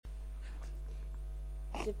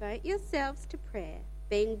Devote yourselves to prayer,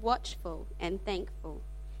 being watchful and thankful.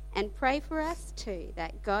 And pray for us too,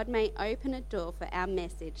 that God may open a door for our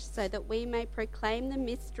message, so that we may proclaim the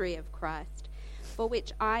mystery of Christ, for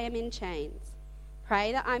which I am in chains.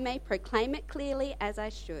 Pray that I may proclaim it clearly as I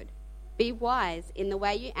should. Be wise in the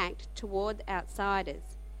way you act toward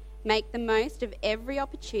outsiders. Make the most of every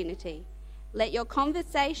opportunity. Let your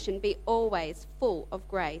conversation be always full of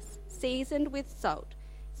grace, seasoned with salt,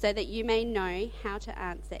 so that you may know how to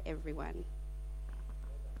answer everyone.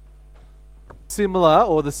 Similar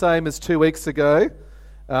or the same as 2 weeks ago,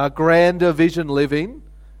 grander vision living.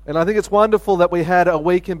 And I think it's wonderful that we had a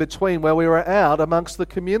week in between where we were out amongst the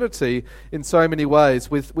community in so many ways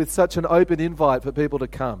with such an open invite for people to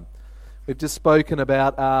come. We've just spoken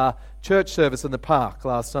about our church service in the park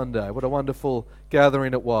last Sunday. What a wonderful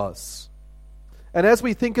gathering it was. And as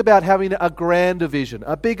we think about having a grander vision,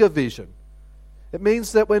 a bigger vision, it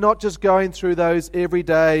means that we're not just going through those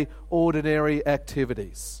everyday, ordinary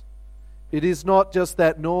activities. It is not just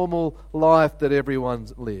that normal life that everyone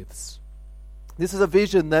lives. This is a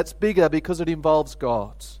vision that's bigger because it involves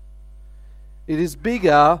God. It is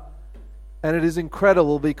bigger and it is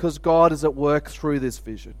incredible because God is at work through this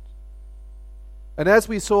vision. And as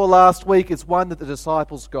we saw last week, it's one that the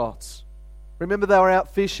disciples got. Remember, they were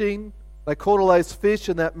out fishing. They caught all those fish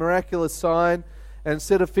in that miraculous sign. And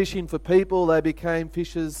instead of fishing for people, they became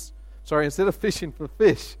fishers. Instead of fishing for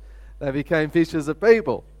fish, they became fishers of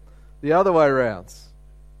people. The other way around.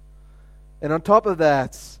 And on top of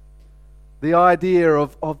that, the idea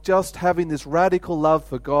of just having this radical love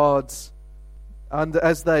for God, and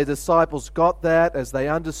as the disciples got that, as they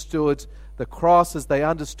understood the cross, as they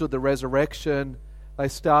understood the resurrection, they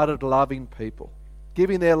started loving people,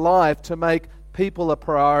 giving their life to make people a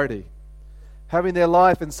priority, having their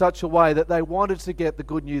life in such a way that they wanted to get the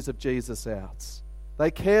good news of Jesus out. They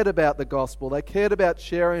cared about the gospel. They cared about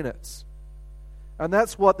sharing it. And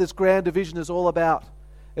that's what this grand division is all about.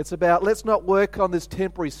 It's about, let's not work on this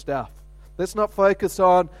temporary stuff. Let's not focus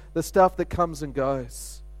on the stuff that comes and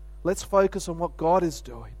goes. Let's focus on what God is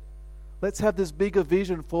doing. Let's have this bigger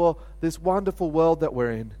vision for this wonderful world that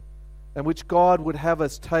we're in, and which God would have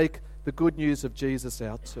us take the good news of Jesus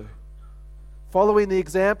out to. Following the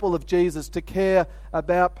example of Jesus to care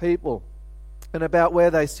about people and about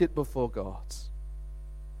where they sit before God.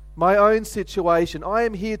 My own situation, I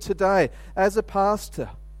am here today as a pastor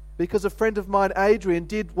because a friend of mine, Adrian,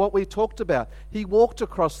 did what we talked about. He walked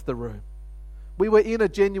across the room. We were in a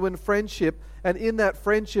genuine friendship, and in that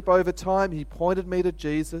friendship over time, he pointed me to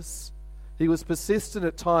Jesus. He was persistent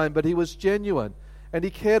at times, but he was genuine, and he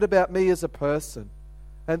cared about me as a person.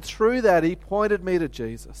 And through that, he pointed me to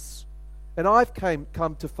Jesus. And I've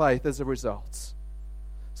come to faith as a result.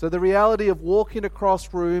 So the reality of walking across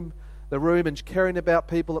the room and caring about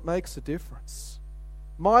people, it makes a difference.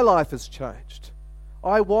 My life has changed.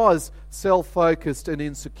 I was self-focused and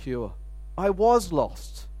insecure. I was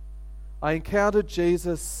lost. I encountered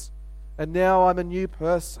Jesus, and now I'm a new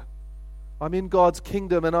person. I'm in God's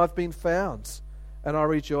kingdom and I've been found, and I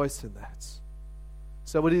rejoice in that.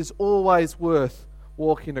 So it is always worth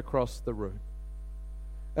walking across the room.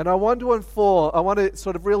 And I want to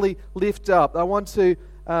sort of really lift up. I want to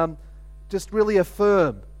just really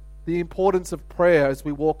affirm the importance of prayer as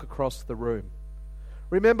we walk across the room.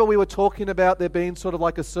 Remember, we were talking about there being sort of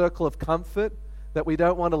like a circle of comfort that we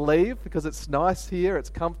don't want to leave because it's nice here, it's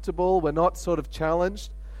comfortable, we're not sort of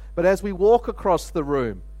challenged. But as we walk across the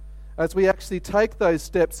room, as we actually take those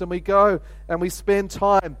steps and we go and we spend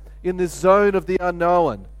time in this zone of the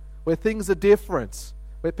unknown, where things are different,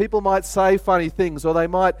 where people might say funny things, or they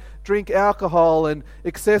might drink alcohol and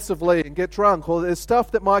excessively and get drunk, or there's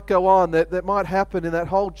stuff that might go on that might happen in that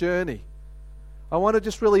whole journey. I want to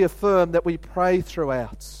just really affirm that we pray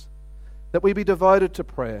throughout, that we be devoted to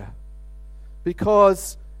prayer.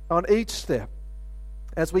 Because on each step,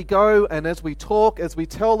 as we go and as we talk, as we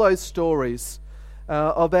tell those stories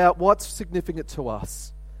about what's significant to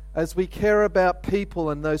us, as we care about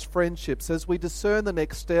people and those friendships, as we discern the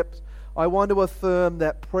next steps, I want to affirm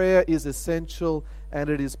that prayer is essential and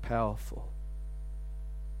it is powerful.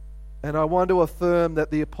 And I want to affirm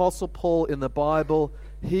that the Apostle Paul in the Bible,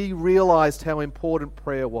 he realized how important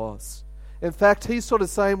prayer was. In fact, he's sort of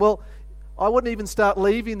saying, well, I wouldn't even start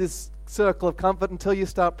leaving this circle of comfort until you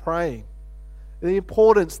start praying. The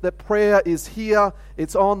importance that prayer is here,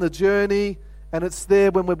 it's on the journey, and it's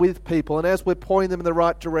there when we're with people. And as we're pointing them in the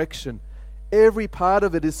right direction, every part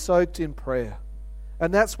of it is soaked in prayer.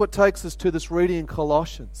 And that's what takes us to this reading in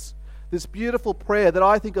Colossians. This beautiful prayer that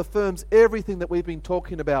I think affirms everything that we've been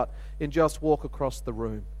talking about in Just Walk Across the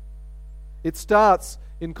Room. It starts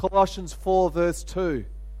in Colossians 4 verse 2.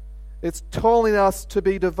 It's calling us to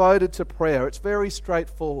be devoted to prayer. It's very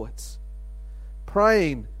straightforward.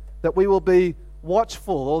 Praying that we will be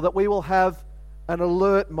watchful, or that we will have an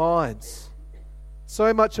alert mind.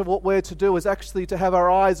 So much of what we're to do is actually to have our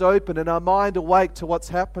eyes open and our mind awake to what's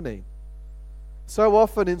happening. So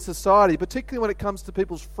often in society, particularly when it comes to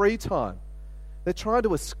people's free time, they're trying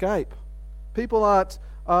to escape. People aren't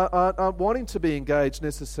wanting to be engaged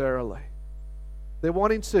necessarily. They're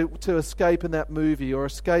wanting to escape in that movie, or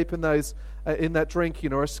escape in that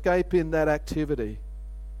drinking, or escape in that activity.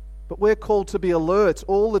 But we're called to be alert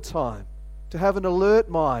all the time, to have an alert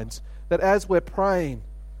mind, that as we're praying,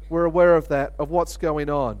 we're aware of that, of what's going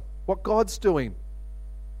on, what God's doing.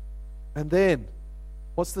 And then,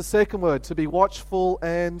 what's the second word? To be watchful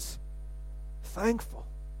and thankful.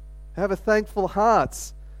 Have a thankful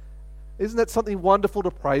heart. Isn't that something wonderful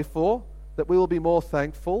to pray for? That we will be more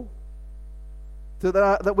thankful?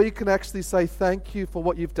 That we can actually say, thank you for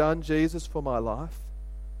what you've done, Jesus, for my life.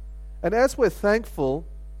 And as we're thankful,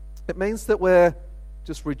 it means that we're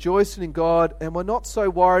just rejoicing in God, and we're not so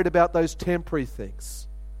worried about those temporary things.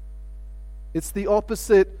 It's the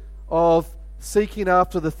opposite of seeking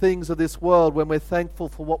after the things of this world when we're thankful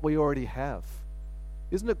for what we already have.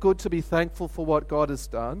 Isn't it good to be thankful for what God has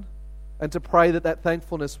done, and to pray that that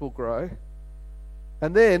thankfulness will grow?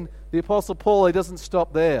 And then the Apostle Paul, he doesn't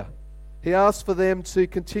stop there. He asks for them to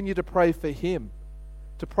continue to pray for him,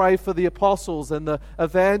 to pray for the apostles and the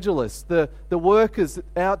evangelists, the workers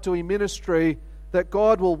out doing ministry, that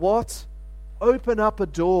God will what? Open up a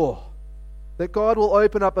door. That God will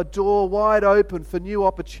open up a door wide open for new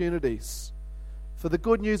opportunities, for the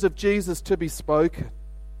good news of Jesus to be spoken.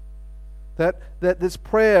 That this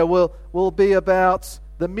prayer will be about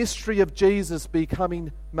the mystery of Jesus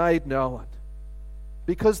becoming made known.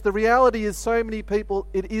 Because the reality is, so many people,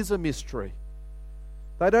 it is a mystery.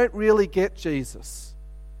 They don't really get Jesus.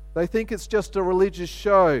 They think it's just a religious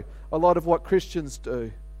show, a lot of what Christians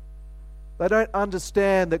do. They don't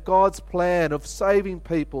understand that God's plan of saving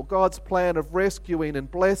people, God's plan of rescuing and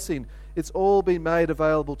blessing, it's all been made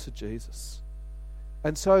available to Jesus.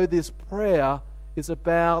 And so this prayer is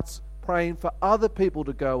about praying for other people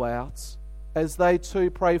to go out, as they too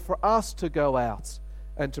pray for us to go out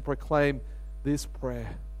and to proclaim this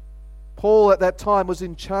prayer. Paul at that time was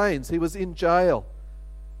in chains, he was in jail,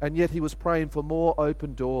 and yet he was praying for more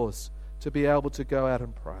open doors to be able to go out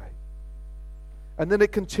and pray. And then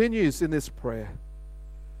it continues in this prayer.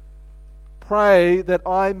 Pray that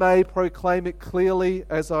I may proclaim it clearly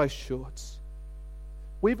as I should.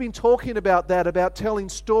 We've been talking about that, about telling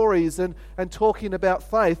stories and talking about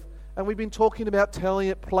faith, and we've been talking about telling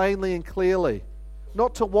it plainly and clearly.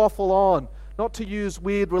 Not to waffle on, not to use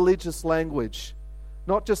weird religious language,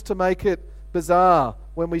 not just to make it bizarre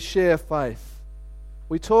when we share faith.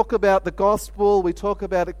 We talk about the gospel, we talk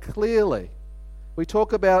about it clearly. We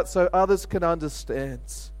talk about it so others can understand.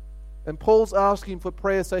 And Paul's asking for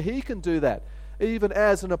prayer so he can do that, even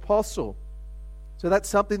as an apostle. So that's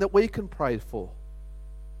something that we can pray for.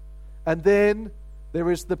 And then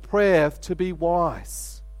there is the prayer to be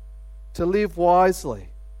wise, to live wisely.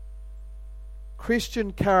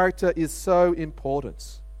 Christian character is so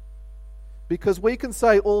important, because we can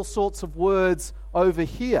say all sorts of words over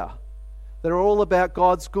here that are all about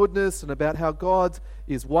God's goodness and about how God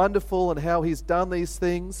is wonderful and how He's done these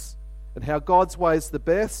things and how God's way is the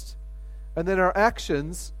best. And then our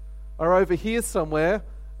actions are over here somewhere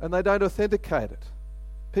and they don't authenticate it.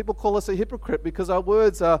 People call us a hypocrite because our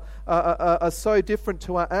words are so different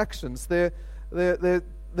to our actions. They're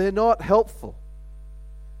not helpful.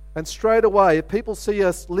 And straight away, if people see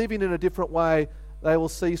us living in a different way, they will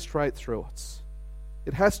see straight through it.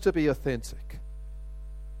 It has to be authentic.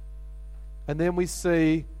 And then we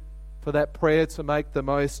see for that prayer to make the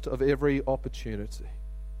most of every opportunity.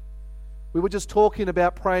 We were just talking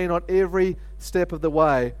about praying on every step of the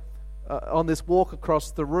way, on this walk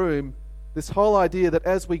across the room, this whole idea that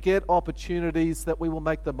as we get opportunities that we will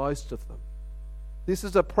make the most of them. This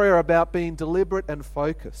is a prayer about being deliberate and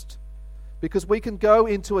focused, because we can go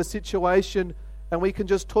into a situation and we can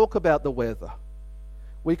just talk about the weather.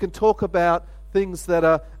 We can talk about things that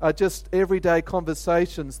are just everyday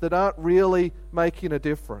conversations that aren't really making a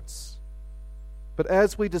difference. But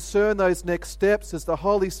as we discern those next steps, as the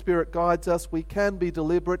Holy Spirit guides us, we can be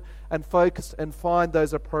deliberate and focused and find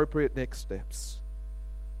those appropriate next steps.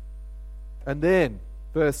 And then,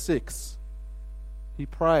 verse 6, he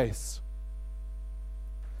prays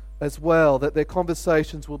as well that their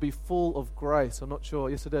conversations will be full of grace. I'm not sure.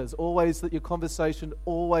 Yes, it is. Always, that your conversation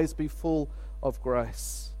always be full of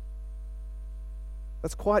grace.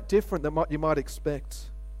 That's quite different than what you might expect.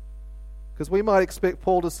 Because we might expect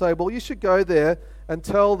Paul to say, well, you should go there and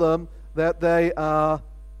tell them that they are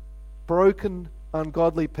broken,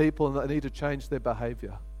 ungodly people and that they need to change their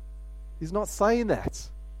behavior. He's not saying that.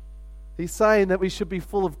 He's saying that we should be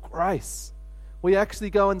full of grace. We actually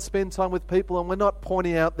go and spend time with people and we're not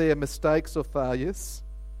pointing out their mistakes or failures.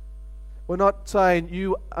 We're not saying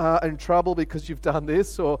you are in trouble because you've done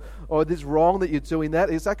this or this is wrong that you're doing that.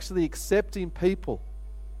 It's actually accepting people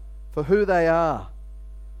for who they are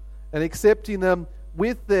and accepting them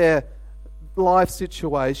with their life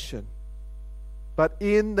situation. But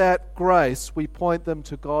in that grace, we point them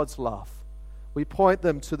to God's love. We point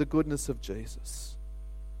them to the goodness of Jesus.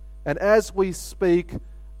 And as we speak,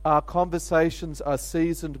 our conversations are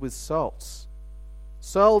seasoned with salts.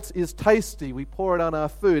 Salt is tasty. We pour it on our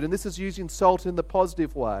food. And this is using salt in the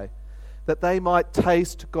positive way, that they might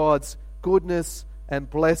taste God's goodness and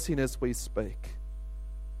blessing as we speak.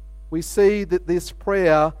 We see that this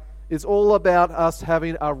prayer is all about us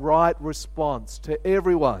having a right response to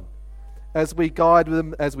everyone as we guide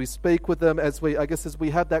them, as we speak with them, as we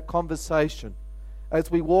have that conversation, as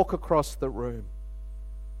we walk across the room.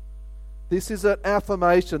 This is an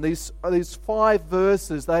affirmation. These 5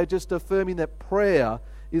 verses, they're just affirming that prayer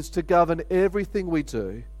is to govern everything we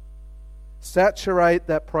do. Saturate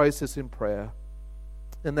that process in prayer.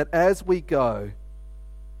 And that as we go,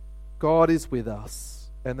 God is with us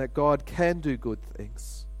and that God can do good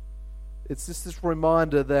things. It's just this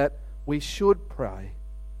reminder that we should pray.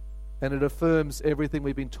 And it affirms everything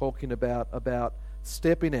we've been talking about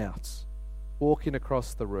stepping out, walking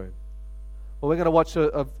across the room. Well, we're going to watch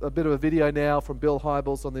a bit of a video now from Bill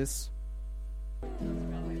Hybels on this.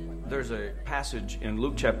 There's a passage in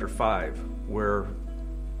Luke chapter 5 where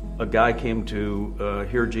a guy came to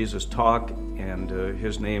hear Jesus talk, and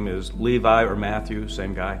his name is Levi or Matthew,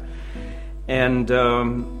 same guy. And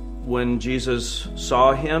when Jesus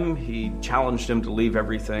saw him, he challenged him to leave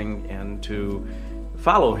everything and to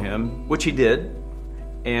follow him, which he did.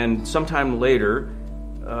 And sometime later,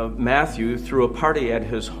 Matthew threw a party at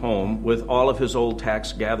his home with all of his old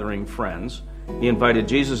tax-gathering friends. He invited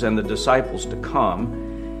Jesus and the disciples to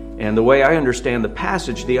come. And the way I understand the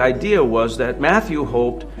passage, the idea was that Matthew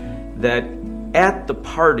hoped that at the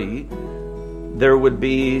party there would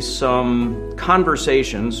be some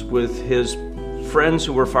conversations with his friends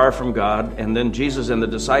who were far from God, and then Jesus and the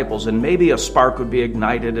disciples, and maybe a spark would be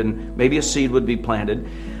ignited and maybe a seed would be planted.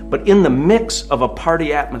 But in the mix of a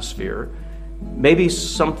party atmosphere, maybe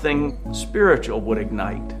something spiritual would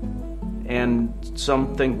ignite and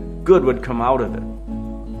something good would come out of it.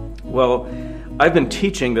 Well, I've been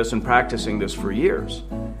teaching this and practicing this for years,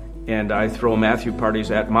 and I throw Matthew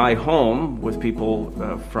parties at my home with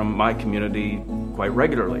people from my community quite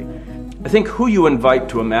regularly. I think who you invite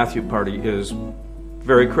to a Matthew party is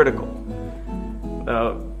very critical.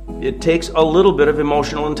 It takes a little bit of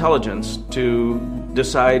emotional intelligence to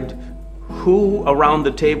decide who around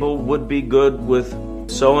the table would be good with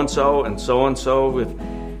so-and-so and so-and-so.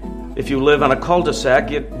 If you live on a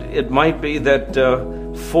cul-de-sac, it might be that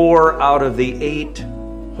 4 out of the 8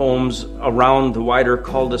 homes around the wider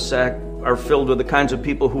cul-de-sac are filled with the kinds of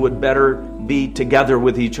people who would better be together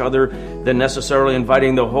with each other than necessarily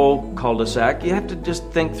inviting the whole cul-de-sac. You have to just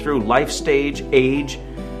think through life stage, age,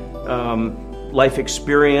 life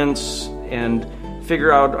experience, and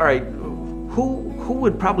figure out, all right, who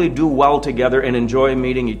would probably do well together and enjoy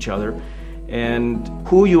meeting each other. And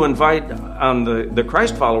who you invite on the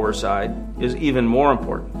Christ follower side is even more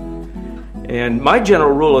important. And my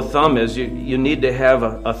general rule of thumb is you need to have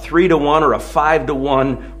a 3-to-1 or a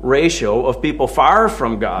 5-to-1 ratio of people far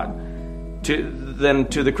from God to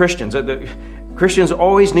the Christians. The Christians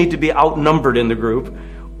always need to be outnumbered in the group,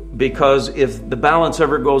 because if the balance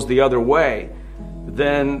ever goes the other way,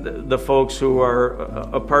 then the folks who are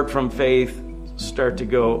apart from faith start to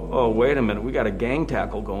go, oh, wait a minute, we got a gang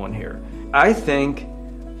tackle going here. I think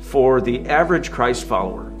for the average Christ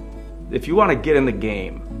follower, if you want to get in the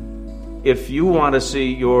game, if you want to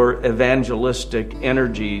see your evangelistic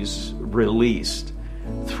energies released,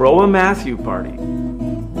 throw a Matthew party.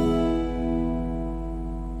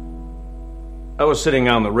 I was sitting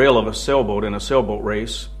on the rail of a sailboat in a sailboat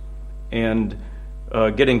race and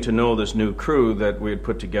getting to know this new crew that we had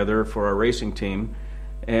put together for our racing team.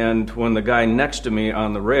 And when the guy next to me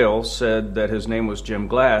on the rail said that his name was Jim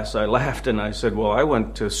Glass, I laughed and I said, well, I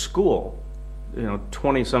went to school,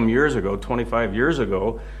 20-some years ago, 25 years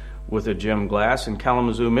ago, with a Jim Glass in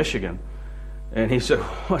Kalamazoo, Michigan. And he said,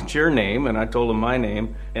 what's your name? And I told him my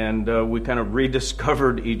name, and we kind of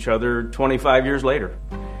rediscovered each other 25 years later.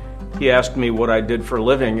 He asked me what I did for a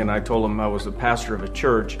living, and I told him I was the pastor of a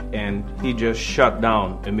church, and he just shut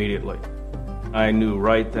down immediately. I knew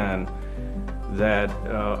right then that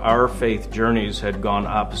our faith journeys had gone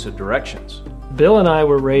opposite directions. Bill and I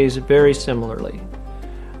were raised very similarly.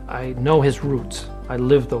 I know his roots. I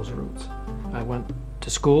lived those roots. I went to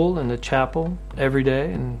school and to chapel every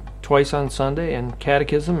day and twice on Sunday and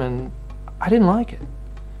catechism, and I didn't like it.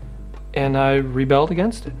 And I rebelled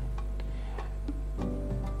against it.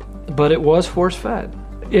 But it was force-fed.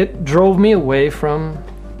 It drove me away from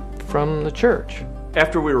the church.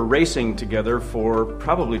 After we were racing together for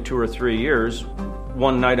probably 2 or 3 years,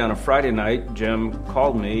 one night on a Friday night, Jim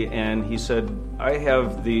called me and he said, I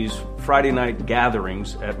have these Friday night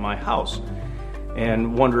gatherings at my house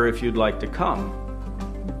and wonder if you'd like to come.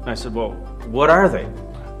 I said, well, what are they?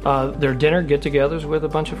 They're dinner get-togethers with a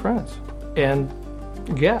bunch of friends and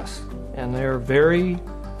guests. And they're very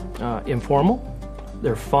informal,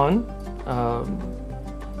 they're fun,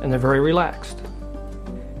 and they're very relaxed.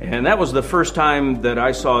 And that was the first time that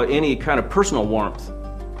I saw any kind of personal warmth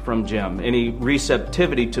from Jim, any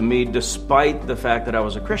receptivity to me despite the fact that I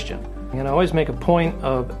was a Christian. And I always make a point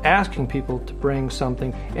of asking people to bring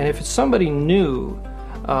something, and if it's somebody new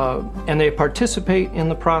and they participate in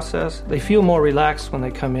the process, they feel more relaxed when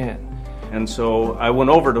they come in. And so I went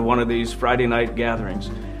over to one of these Friday night gatherings,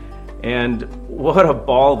 and what a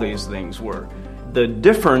ball these things were. The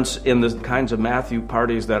difference in the kinds of Matthew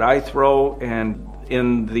parties that I throw and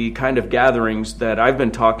in the kind of gatherings that I've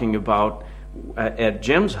been talking about at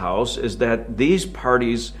Jim's house is that these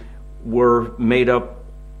parties were made up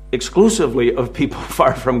exclusively of people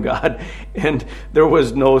far from God, and there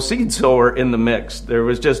was no seed sower in the mix. There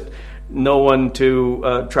was just no one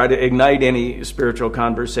to try to ignite any spiritual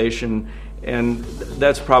conversation, and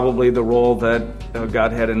that's probably the role that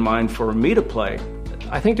God had in mind for me to play.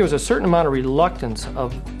 I think there was a certain amount of reluctance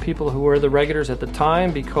of people who were the regulars at the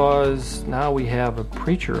time because now we have a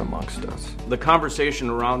preacher amongst us. The conversation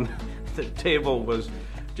around the table was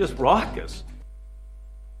just raucous.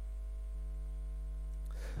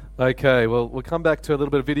 Okay, well, we'll come back to a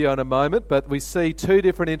little bit of video in a moment, but we see two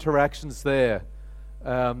different interactions there.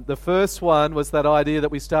 The first one was that idea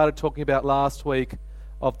that we started talking about last week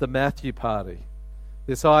of the Matthew party.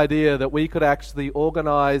 This idea that we could actually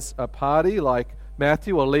organize a party like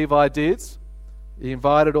Matthew or Levi did. He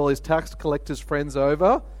invited all his tax collectors' friends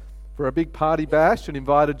over for a big party bash and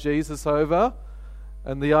invited Jesus over.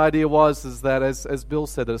 And the idea is that, as Bill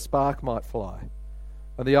said, that a spark might fly.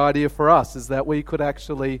 And the idea for us is that we could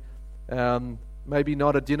actually, maybe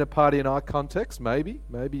not a dinner party in our context, maybe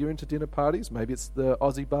you're into dinner parties, maybe it's the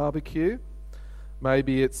Aussie barbecue,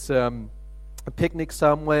 maybe it's a picnic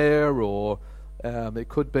somewhere, or it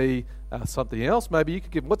could be something else. Maybe you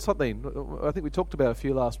could give, what's something, I think we talked about a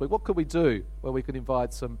few last week, what could we do where we could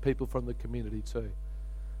invite some people from the community too?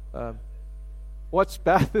 Watch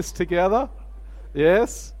Bathurst together,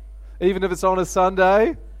 yes, even if it's on a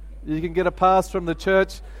Sunday. You can get a pass from the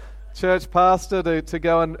church pastor to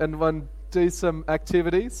go and do some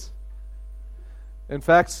activities. In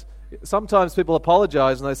fact, sometimes people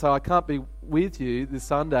apologize and they say, I can't be with you this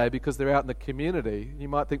Sunday because they're out in the community. You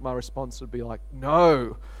might think my response would be like,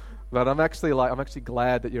 no. But I'm actually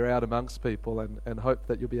glad that you're out amongst people and hope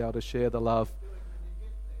that you'll be able to share the love.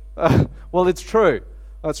 Well, it's true.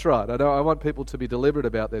 That's right. I want people to be deliberate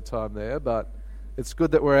about their time there, but it's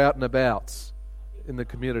good that we're out and about in the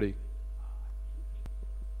community.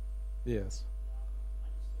 Yes.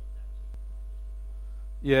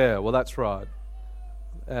 Yeah, well, that's right.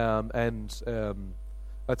 I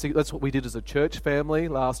think that's what we did as a church family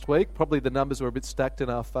last week. Probably the numbers were a bit stacked in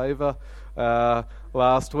our favour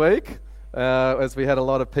last week, as we had a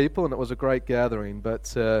lot of people, and it was a great gathering. But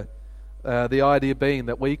the idea being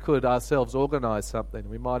that we could ourselves organise something.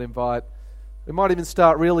 We might even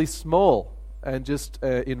start really small and just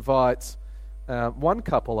invite one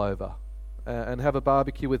couple over and have a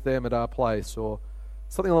barbecue with them at our place or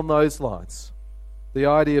something along those lines. The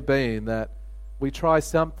idea being that we try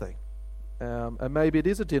something, and maybe it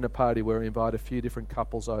is a dinner party where we invite a few different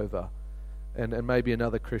couples over and maybe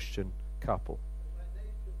another Christian couple.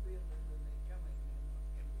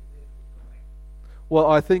 Well,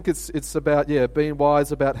 I think it's about being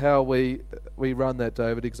wise about how we run that,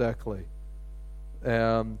 David, exactly.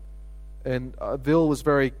 And Bill was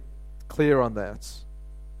very clear on that.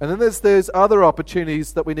 And then there's other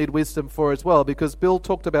opportunities that we need wisdom for as well, because Bill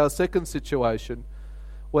talked about a second situation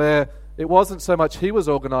where it wasn't so much he was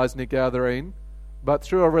organising a gathering, but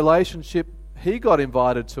through a relationship he got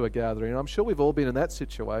invited to a gathering. And I'm sure we've all been in that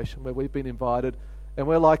situation where we've been invited and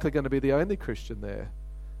we're likely going to be the only Christian there.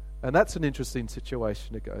 And that's an interesting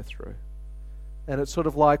situation to go through. And it's sort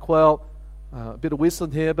of like, well, a bit of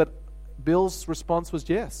whistling here, but Bill's response was,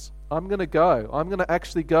 yes, I'm going to go. I'm going to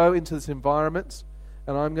actually go into this environment, and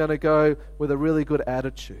and I'm going to go with a really good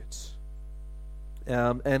attitude.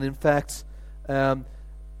 And in fact,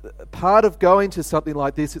 part of going to something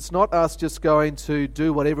like this, it's not us just going to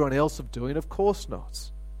do what everyone else is doing, of course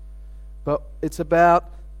not. But it's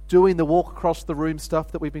about doing the walk across the room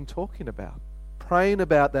stuff that we've been talking about. Praying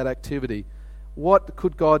about that activity. What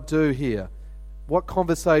could God do here? What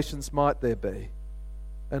conversations might there be?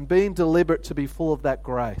 And being deliberate to be full of that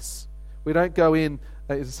grace. We don't go in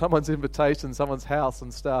someone's invitation, someone's house,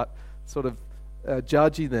 and start sort of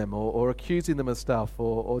judging them or accusing them of stuff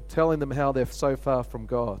or telling them how they're so far from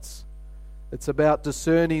God's. It's about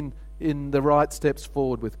discerning in the right steps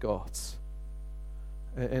forward with God's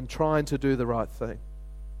and trying to do the right thing.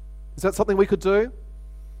 Is that something we could do?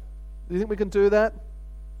 Do you think we can do that?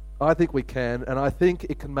 I think we can, and I think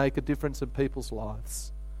it can make a difference in people's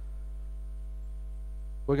lives.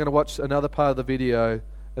 We're going to watch another part of the video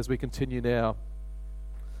as we continue now.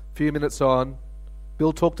 A few minutes on.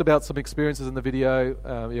 Bill talked about some experiences in the video.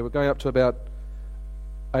 We're going up to about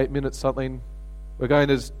 8 minutes something. We're going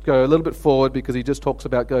to go a little bit forward because he just talks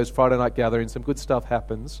about goes Friday night gathering. Some good stuff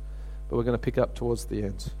happens, but we're going to pick up towards the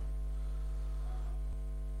end.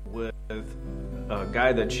 With a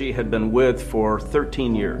guy that she had been with for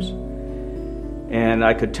 13 years. And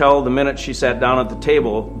I could tell the minute she sat down at the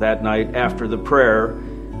table that night after the prayer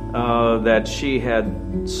that she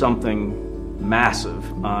had something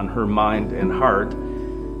massive on her mind and heart.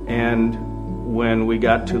 And when we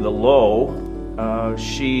got to the low,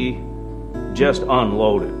 she just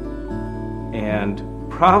unloaded and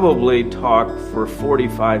probably talked for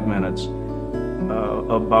 45 minutes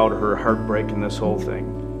about her heartbreak and this whole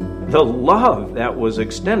thing. The love that was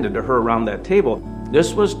extended to her around that table,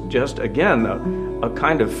 this was just, again, a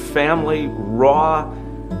kind of family, raw,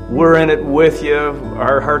 we're in it with you,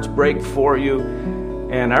 our hearts break for you.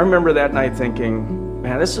 And I remember that night thinking,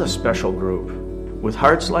 man, this is a special group. With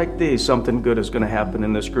hearts like these, something good is going to happen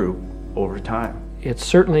in this group over time. It's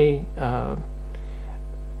certainly a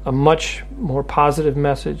much more positive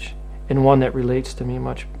message and one that relates to me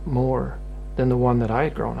much more than the one that I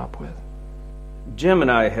had grown up with. Jim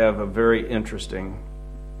and I have a very interesting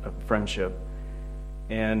friendship,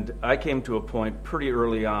 and I came to a point pretty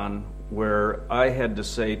early on where I had to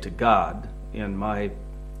say to God in my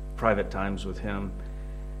private times with him,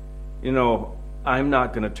 you know, I'm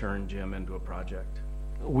not going to turn Jim into a project.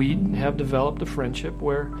 We have developed a friendship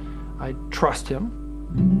where I trust him.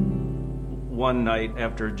 One night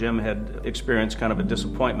after Jim had experienced kind of a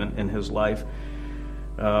disappointment in his life,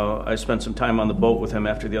 I spent some time on the boat with him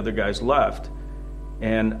after the other guys left.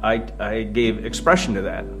 And I gave expression to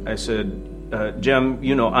that. I said, Jim,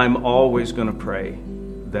 you know, I'm always going to pray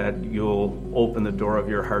that you'll open the door of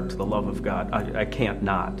your heart to the love of God. I can't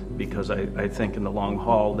not, because I think in the long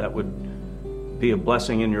haul that would be a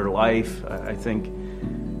blessing in your life. I think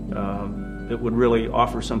it would really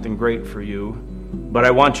offer something great for you. But I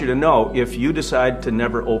want you to know, if you decide to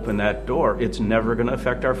never open that door, it's never going to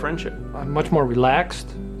affect our friendship. I'm much more relaxed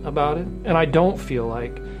about it, and I don't feel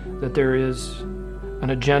like that there is an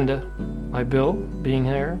agenda by Bill being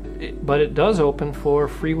there, but it does open for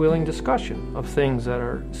freewheeling discussion of things that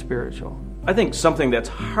are spiritual. I think something that's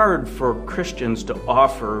hard for Christians to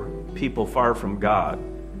offer people far from God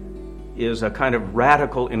is a kind of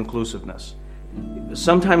radical inclusiveness.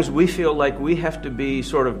 Sometimes we feel like we have to be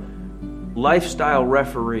sort of lifestyle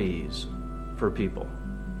referees for people.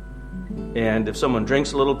 And if someone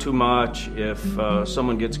drinks a little too much, if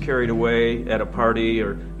someone gets carried away at a party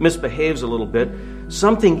or misbehaves a little bit,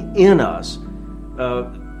 something in us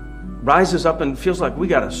rises up and feels like we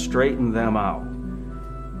got to straighten them out.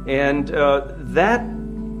 And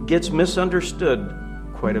that gets misunderstood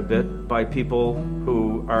quite a bit by people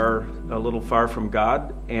who are a little far from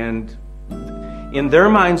God. And in their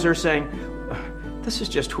minds, they're saying, this is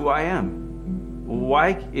just who I am.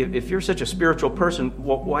 Why, if you're such a spiritual person,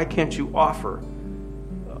 why can't you offer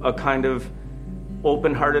a kind of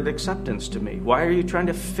open-hearted acceptance to me? Why are you trying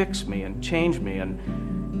to fix me and change me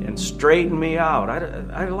and straighten me out?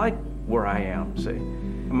 I like where I am, see.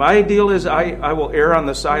 My deal is I will err on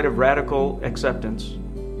the side of radical acceptance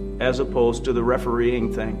as opposed to the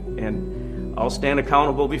refereeing thing. And I'll stand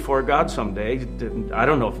accountable before God someday. I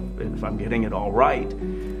don't know if I'm getting it all right,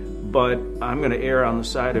 but I'm going to err on the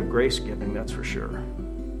side of grace-giving, that's for sure.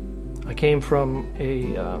 I came from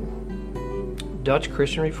a Dutch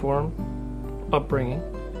Christian Reformed upbringing.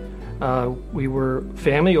 We were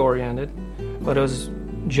family-oriented, but it was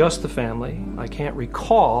just the family. I can't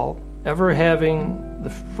recall ever having the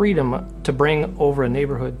freedom to bring over a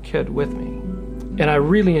neighborhood kid with me. And I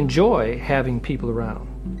really enjoy having people around.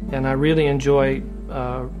 And I really enjoy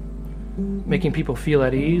making people feel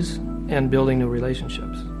at ease and building new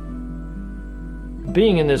relationships.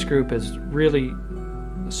 Being in this group has really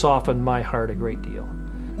softened my heart a great deal.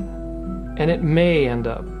 And it may end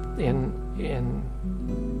up in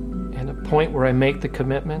a point where I make the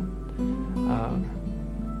commitment.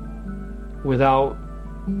 Without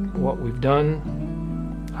what we've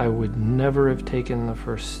done, I would never have taken the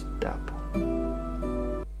first step.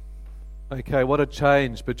 Okay, what a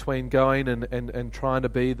change between going and trying to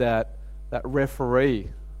be that referee,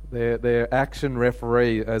 their action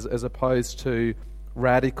referee, as opposed to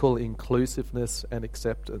radical inclusiveness and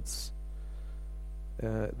acceptance.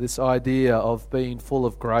 This idea of being full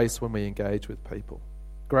of grace when we engage with people.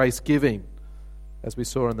 Grace giving, as we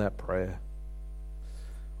saw in that prayer.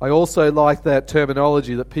 I also like that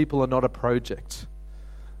terminology that people are not a project.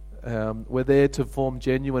 We're there to form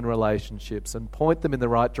genuine relationships and point them in the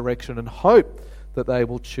right direction and hope that they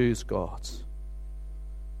will choose God.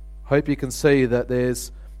 Hope you can see that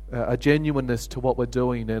there's a genuineness to what we're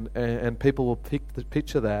doing, and people will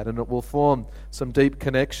picture that, and it will form some deep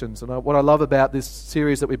connections. And what I love about this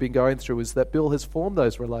series that we've been going through is that Bill has formed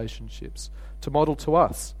those relationships to model to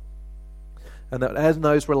us. And that as in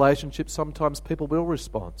those relationships, sometimes people will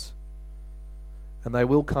respond. And they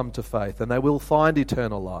will come to faith. And they will find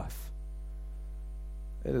eternal life.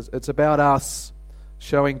 It's about us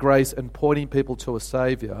showing grace and pointing people to a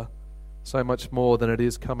Saviour so much more than it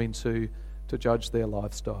is coming to judge their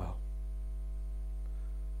lifestyle.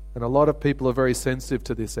 And a lot of people are very sensitive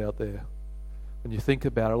to this out there. When you think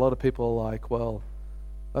about it, a lot of people are like, well,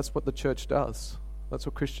 that's what the church does. That's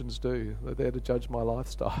what Christians do. They're there to judge my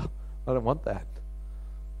lifestyle. I don't want that.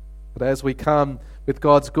 But as we come with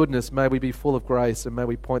God's goodness, may we be full of grace and may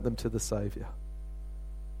we point them to the Saviour.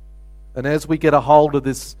 And as we get a hold of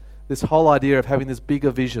this whole idea of having this bigger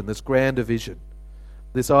vision, this grander vision,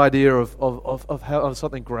 this idea of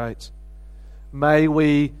something great, may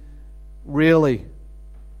we really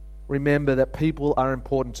remember that people are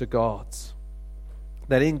important to God.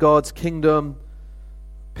 That in God's kingdom,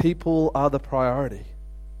 people are the priority.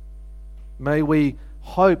 May we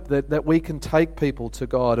hope that we can take people to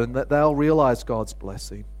God and that they'll realize God's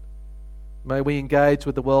blessing. May we engage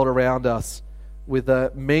with the world around us with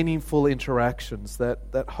meaningful interactions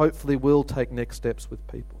that hopefully will take next steps with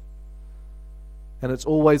people. And it's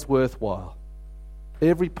always worthwhile.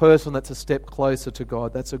 Every person that's a step closer to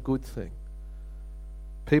God, that's a good thing.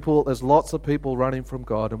 There's lots of people running from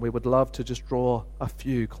God, and we would love to just draw a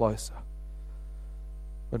few closer.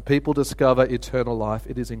 When people discover eternal life,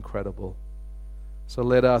 it is incredible. So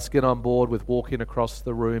let us get on board with walking across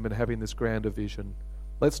the room and having this grander vision.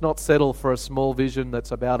 Let's not settle for a small vision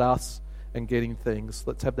that's about us and getting things.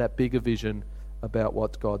 Let's have that bigger vision about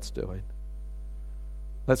what God's doing.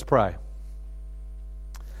 Let's pray.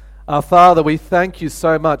 Our Father, we thank you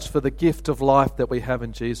so much for the gift of life that we have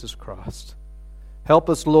in Jesus Christ. Help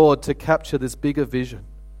us, Lord, to capture this bigger vision.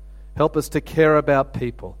 Help us to care about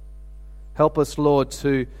people. Help us, Lord,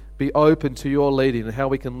 to be open to your leading and how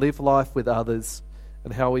we can live life with others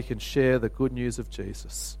and how we can share the good news of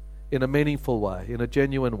Jesus in a meaningful way, in a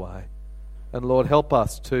genuine way. And Lord, help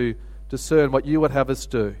us to discern what you would have us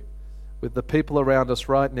do with the people around us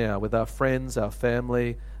right now, with our friends, our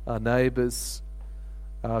family, our neighbours,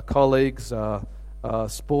 our colleagues, our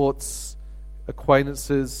sports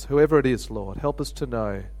acquaintances, whoever it is, Lord. Help us to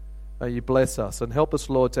know. May you bless us and help us,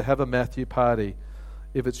 Lord, to have a Matthew party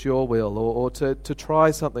if it's your will, or to try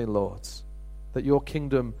something, Lord, that your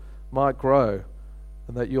kingdom might grow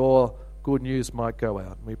and that your good news might go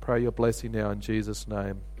out. We pray your blessing now in Jesus'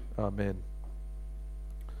 name. Amen.